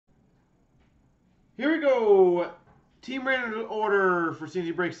Here we go. Team random order for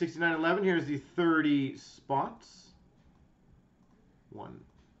C&C break 6911. Here's the 30 spots. 1,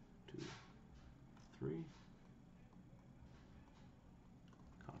 2, 3.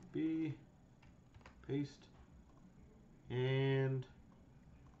 Copy. Paste. And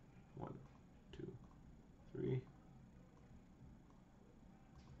 1, 2, 3.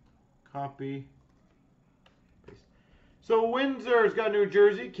 Copy. Paste. So Windsor's got New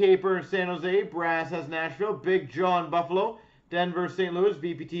Jersey, Caper and San Jose, Brass has Nashville, Big John Buffalo, Denver, St. Louis,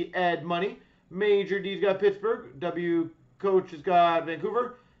 VPT Ed Money, Major D's got Pittsburgh, W Coach has got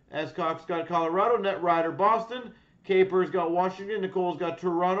Vancouver, S Cox got Colorado, Net Rider Boston, Caper's got Washington, Nicole's got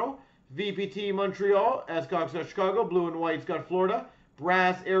Toronto, VPT Montreal, S Cox got Chicago, Blue and White's got Florida,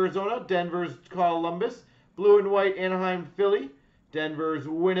 Brass Arizona, Denver's Columbus, Blue and White Anaheim Philly, Denver's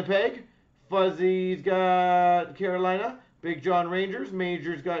Winnipeg, Fuzzy's got Carolina, Big John Rangers,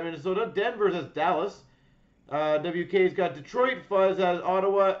 Major's got Minnesota, Denver's has Dallas, WK's got Detroit, Fuzz has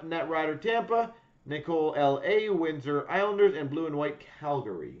Ottawa, Net Rider Tampa, Nicole LA, Windsor Islanders, and Blue and White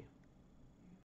Calgary.